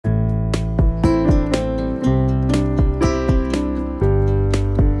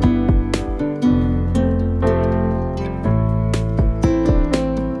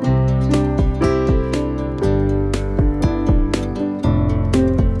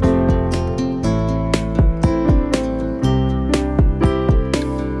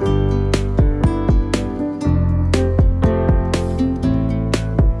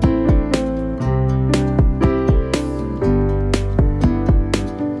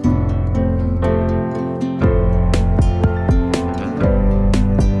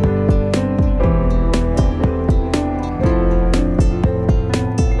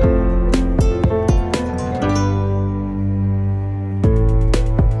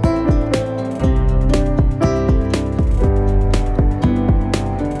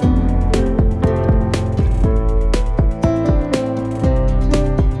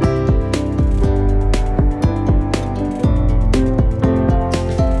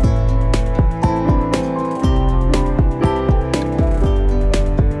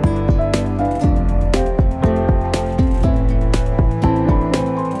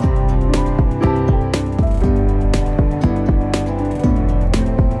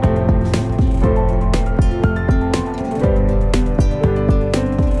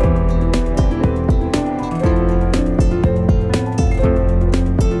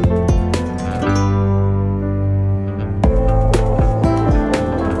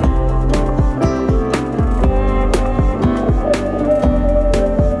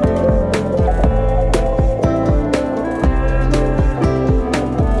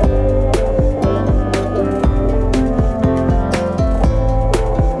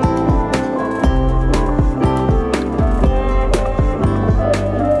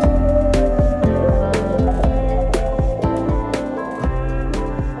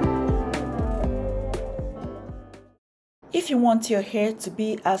want your hair to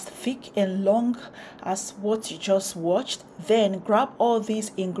be as thick and long as what you just watched, then grab all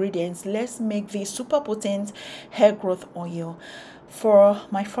these ingredients. Let's make this super potent hair growth oil. For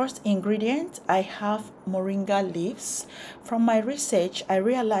my first ingredient, I have moringa leaves. From my research, I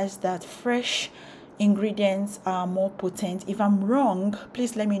realized that fresh ingredients are more potent. If I'm wrong,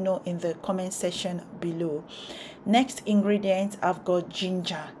 please let me know in the comment section below. Next ingredient, I've got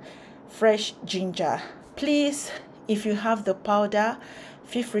ginger, fresh ginger. Please, if you have the powder,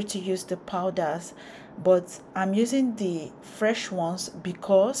 feel free to use the powders, but I'm using the fresh ones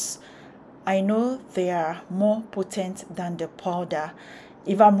because I know they are more potent than the powder.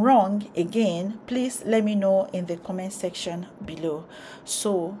 If I'm wrong, again, please let me know in the comment section below.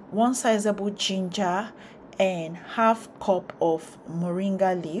 So one sizable ginger and half cup of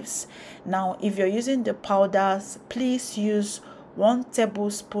moringa leaves. Now, if you're using the powders, please use 1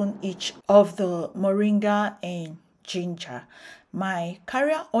 tablespoon each of the moringa and ginger. My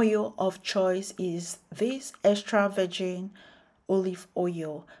carrier oil of choice is this extra virgin olive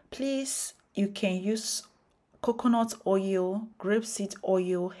oil. Please, you can use coconut oil, grapeseed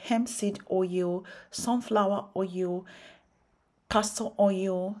oil, hemp seed oil, sunflower oil, castor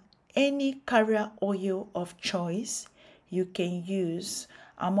oil, any carrier oil of choice you can use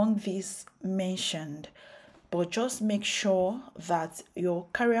among these mentioned, but just make sure that your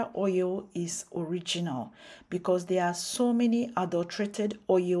carrier oil is original because there are so many adulterated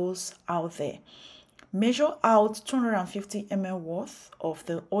oils out there. Measure out 250 ml worth of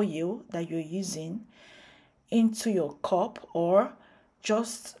the oil that you're using into your cup, or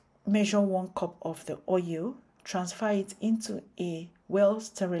just measure 1 cup of the oil, transfer it into a well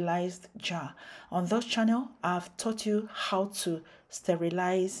sterilized jar. On this channel, I've taught you how to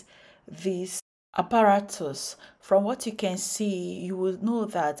sterilize this apparatus. From what you can see, you will know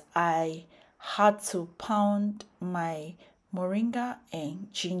that I had to pound my moringa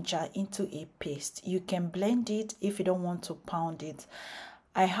and ginger into a paste. You can blend it if you don't want to pound it.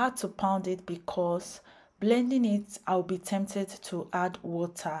 I had to pound it because blending it, I'll be tempted to add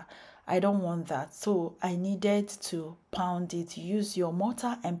water. I don't want that, so I needed to pound it. Use your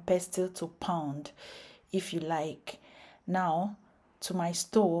mortar and pestle to pound if you like. Now, to my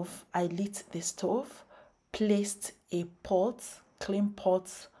stove, I lit the stove, placed a pot, clean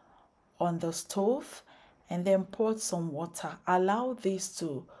pot on the stove, and then poured some water. Allow this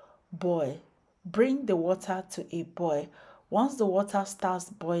to boil. Bring the water to a boil. Once the water starts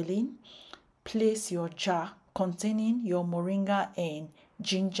boiling, place your jar containing your moringa and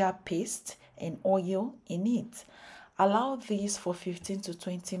ginger paste and oil in it. Allow this for 15 to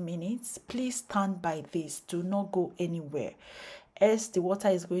 20 minutes. Please stand by this. Do not go anywhere, else the water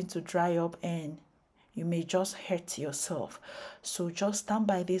is going to dry up and you may just hurt yourself. So just stand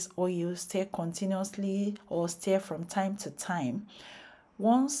by this oil, stir continuously or stir from time to time.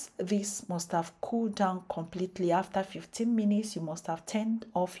 Once this must have cooled down completely, after 15 minutes, you must have turned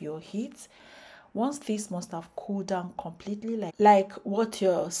off your heat. Once this must have cooled down completely, like what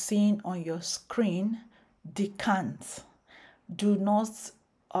you're seeing on your screen, decant. Do not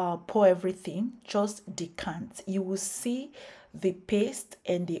pour everything, just decant. You will see the paste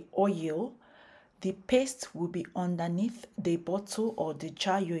and the oil. The paste will be underneath the bottle or the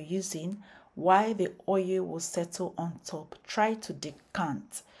jar you're using, while the oil will settle on top. Try to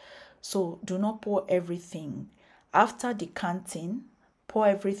decant. So do not pour everything. After decanting, pour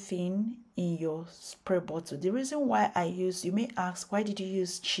everything in your spray bottle. The reason why you may ask, why did you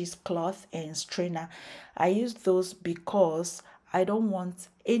use cheesecloth and strainer? I use those because I don't want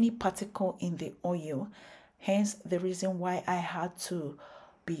any particle in the oil. Hence the reason why I had to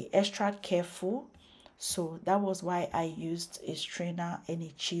be extra careful. So that was why I used a strainer and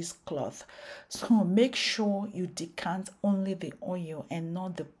a cheesecloth. So make sure you decant only the oil and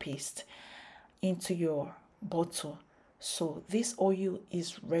not the paste into your bottle. So this oil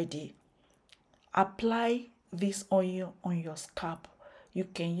is ready. Apply this oil on your scalp. You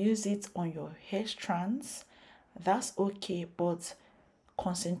can use it on your hair strands. That's okay, but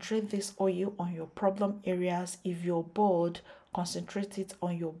concentrate this oil on your problem areas. If you're bald, concentrate it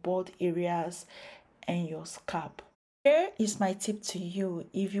on your bald areas and your scalp. Here is my tip to you.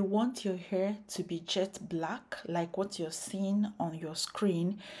 If you want your hair to be jet black, like what you're seeing on your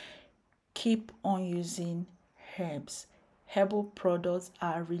screen, keep on using herbs. Herbal products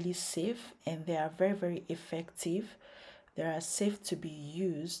are really safe and they are very, very effective. They are safe to be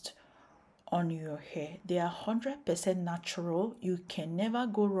used on your hair. They are 100% natural. You can never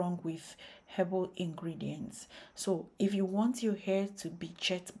go wrong with herbal ingredients. So if you want your hair to be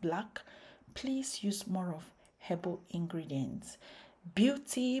jet black, please use more of herbal ingredients.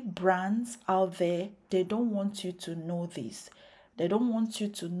 Beauty brands out there, they don't want you to know this. They don't want you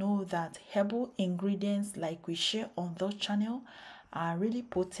to know that herbal ingredients like we share on the channel are really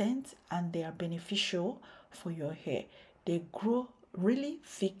potent and they are beneficial for your hair. They grow really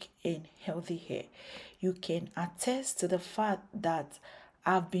thick and healthy hair. You can attest to the fact that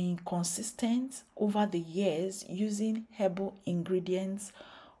I've been consistent over the years using herbal ingredients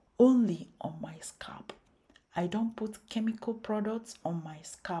only on my scalp. I don't put chemical products on my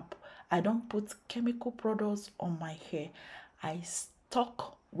scalp. I don't put chemical products on my hair. I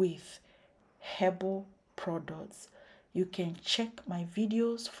stock with herbal products. You can check my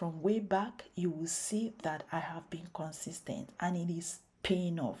videos from way back. You will see that I have been consistent and it is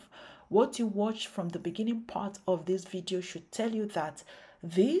paying off. What you watch from the beginning part of this video should tell you that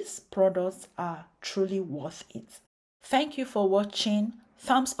these products are truly worth it. Thank you for watching.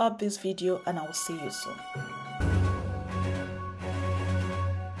 Thumbs up this video and I will see you soon.